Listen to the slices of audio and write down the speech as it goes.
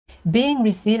Being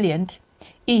resilient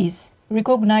is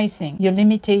recognizing your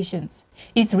limitations.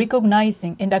 It's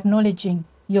recognizing and acknowledging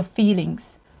your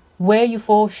feelings, where you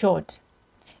fall short,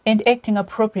 and acting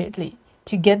appropriately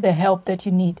to get the help that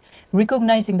you need.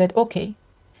 Recognizing that, okay,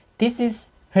 this is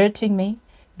hurting me.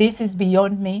 This is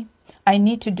beyond me. I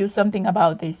need to do something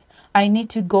about this. I need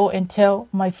to go and tell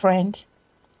my friend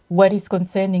what is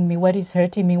concerning me, what is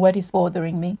hurting me, what is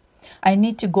bothering me. I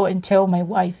need to go and tell my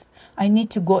wife. I need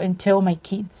to go and tell my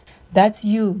kids. That's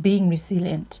you being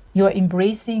resilient. You're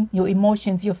embracing your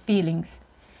emotions, your feelings,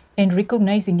 and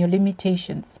recognizing your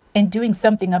limitations and doing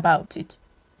something about it.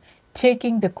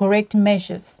 Taking the correct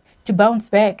measures to bounce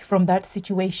back from that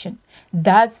situation.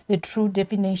 That's the true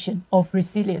definition of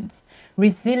resilience.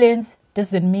 Resilience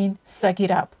doesn't mean suck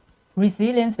it up.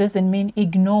 Resilience doesn't mean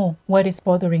ignore what is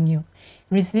bothering you.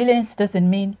 Resilience doesn't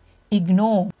mean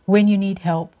ignore when you need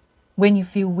help, when you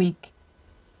feel weak,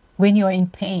 when you're in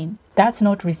pain. That's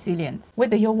not resilience.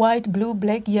 Whether you're white, blue,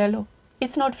 black, yellow,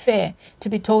 it's not fair to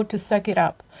be told to suck it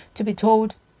up, to be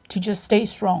told to just stay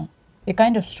strong. The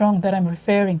kind of strong that I'm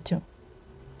referring to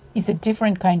is a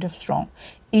different kind of strong.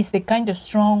 It's the kind of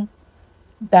strong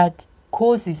that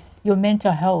causes your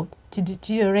mental health to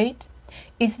deteriorate.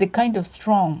 It's the kind of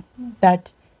strong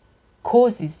that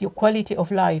causes your quality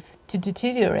of life to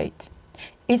deteriorate.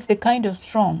 It's the kind of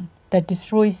strong that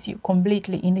destroys you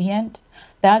completely in the end.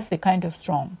 That's the kind of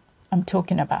strong I'm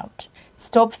talking about.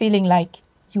 Stop feeling like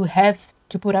you have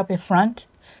to put up a front.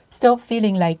 Stop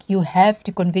feeling like you have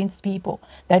to convince people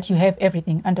that you have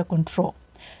everything under control.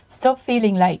 Stop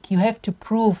feeling like you have to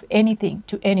prove anything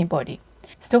to anybody.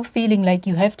 Stop feeling like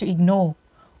you have to ignore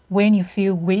when you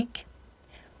feel weak,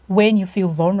 when you feel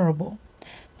vulnerable.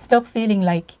 Stop feeling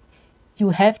like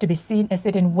you have to be seen a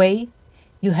certain way,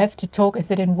 you have to talk a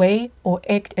certain way or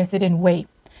act a certain way.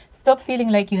 Stop feeling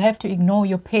like you have to ignore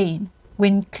your pain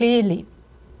when clearly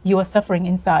you are suffering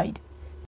inside.